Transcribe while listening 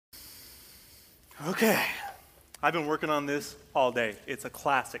Okay. I've been working on this all day. It's a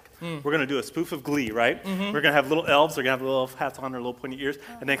classic. We're going to do a spoof of Glee, right? We're going to have little elves. They're going to have little elf hats on, their little pointy ears,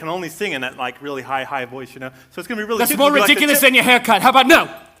 and they can only sing in that like really high voice, you know? So it's going to be really That's cute. more It'll be ridiculous like than your haircut. How about no?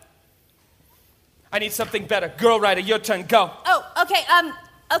 I need something better. Girl writer, your turn. Go. Oh, okay.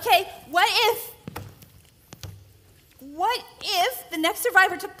 Okay. What if the next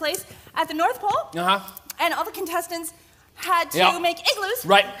Survivor took place at the North Pole? And all the contestants had to make igloos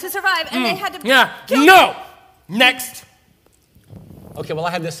to survive, and they had to kill No. Next. Okay, well,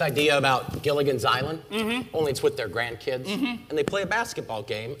 I had this idea about Gilligan's Island, only it's with their grandkids, and they play a basketball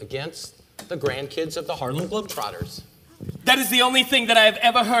game against the grandkids of the Harlem Globetrotters. That is the only thing that I have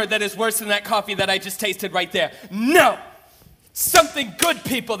ever heard that is worse than that coffee that I just tasted right there. No! Something good,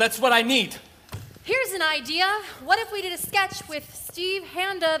 people. That's what I need. Here's an idea. What if we did a sketch with Steve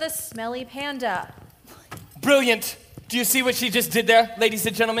Handa, the smelly panda? Brilliant. Do you see what she just did there, ladies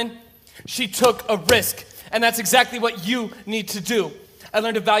and gentlemen? She took a risk, and that's exactly what you need to do. I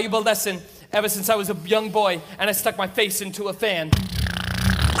learned a valuable lesson ever since I was a young boy, and I stuck my face into a fan.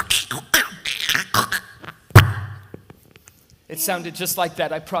 It sounded just like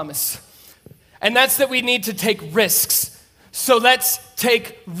that, I promise. And that's that we need to take risks. So let's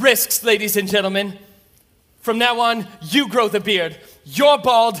take risks, ladies and gentlemen. From now on, you grow the beard. You're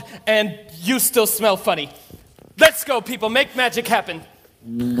bald, and you still smell funny. Let's go, people. Make magic happen.